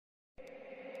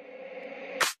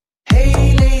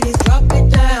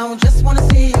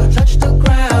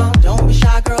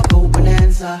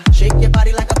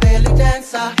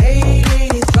dancer. Hey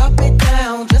ladies, drop it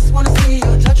down. Just wanna see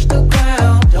you touch the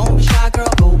ground. Don't be shy, girl,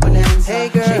 go bonanza. Hey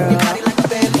girl, shake your body like a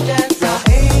belly dancer.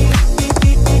 Hey,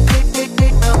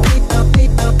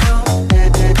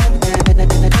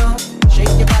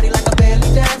 shake your body like a belly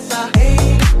dancer.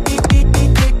 Hey,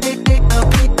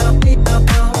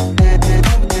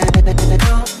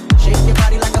 shake your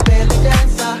body like a belly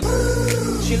dancer.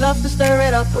 She loves to stir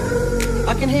it up.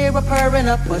 I can hear her purring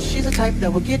up, but she's the type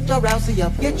that will get your rousey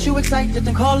up, get you excited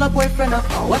and call her boyfriend up.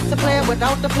 What's the plan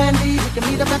without the plan B? We can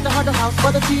meet up at the Huddle House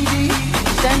for the TV.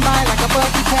 Stand by like a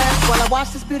buggy pass while I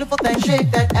watch this beautiful thing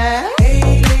shake that ass.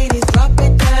 Hey ladies, drop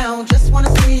it down. Just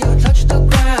wanna see you touch the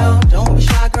ground. Don't be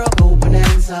shy, girl, go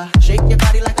bonanza. Shake your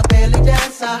body like a belly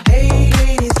dancer. Hey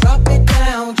ladies, drop it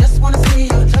down. Just wanna see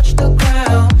you touch the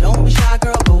ground. Don't be shy,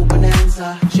 girl, go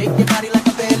bonanza. Shake your body like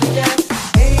a belly dancer.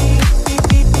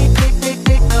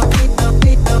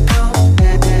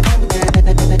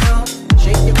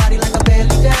 Shake your body like a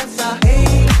belly dancer.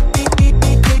 Hey,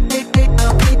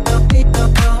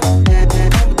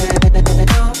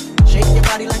 shake your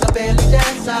body like a belly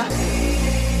dancer.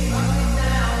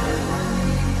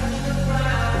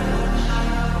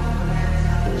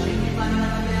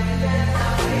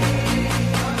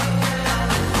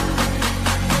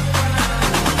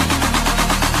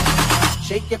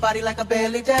 Shake your body like a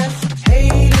belly dance.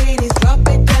 Hey ladies, drop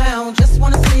it down. Just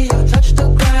wanna see you touch the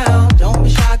ground. Don't be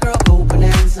shy, girl, go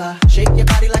bonanza. Shake your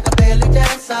body like a belly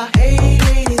dancer. Hey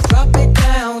ladies, drop it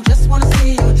down. Just wanna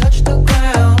see you touch the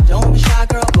ground. Don't be shy,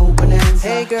 girl, go bonanza.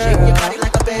 Hey girl, shake your body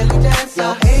like a belly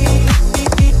dancer. Hey,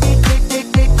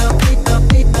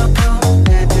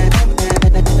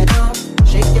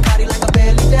 shake your body like a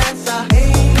belly dancer.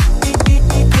 Hey,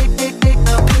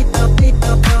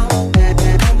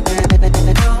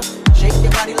 shake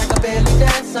your body like a belly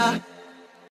dancer.